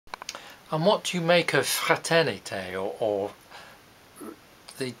And what do you make of fraternité, or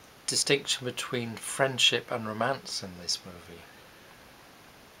the distinction between friendship and romance in this movie?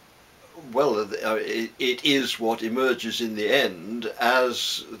 Well, it is what emerges in the end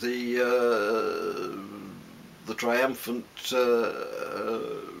as the triumphant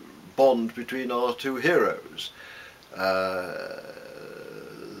bond between our two heroes.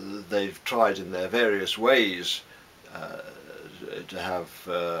 They've tried in their various ways to have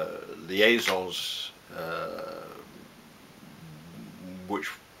liaisons which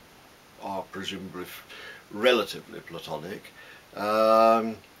are presumably relatively platonic.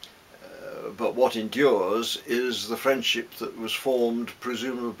 But what endures is the friendship that was formed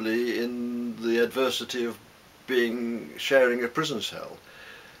presumably in the adversity of sharing a prison cell,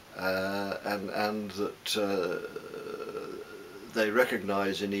 and that they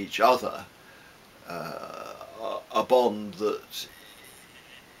recognise in each other a bond that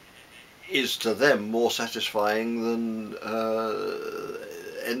is to them more satisfying than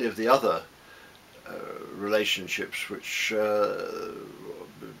any of the other relationships which to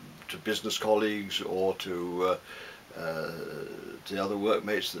business colleagues or to the other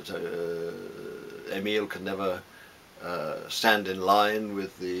workmates that Emile can never stand in line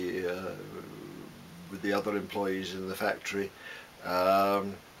with the other employees in the factory,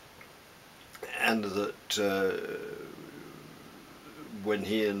 and that when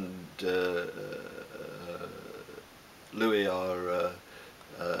he and Louis are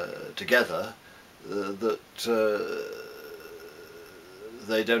together, that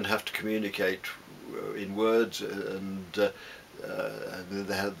they don't have to communicate in words, and there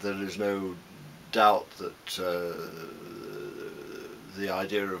is no doubt that the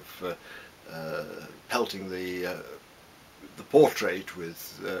idea of pelting the portrait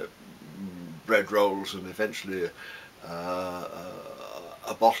with bread rolls and eventually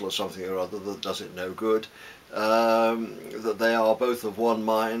a bottle or something or other that does it no good, that they are both of one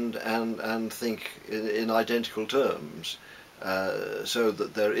mind and think in identical terms, so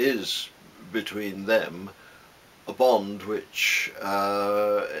that there is between them a bond which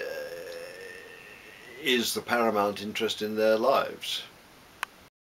is the paramount interest in their lives.